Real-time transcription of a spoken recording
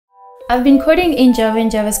I've been coding in Java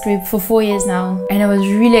and JavaScript for 4 years now, and I was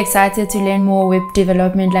really excited to learn more web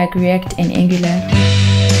development like React and Angular.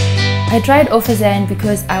 I tried OfferZen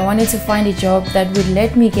because I wanted to find a job that would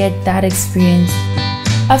let me get that experience.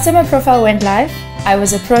 After my profile went live, I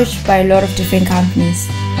was approached by a lot of different companies.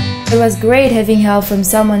 It was great having help from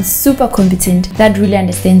someone super competent that really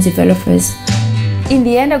understands developers. In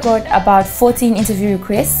the end, I got about 14 interview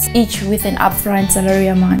requests, each with an upfront salary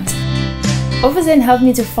amount. OfferZen helped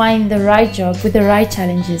me to find the right job with the right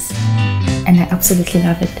challenges, and I absolutely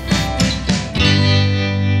love it.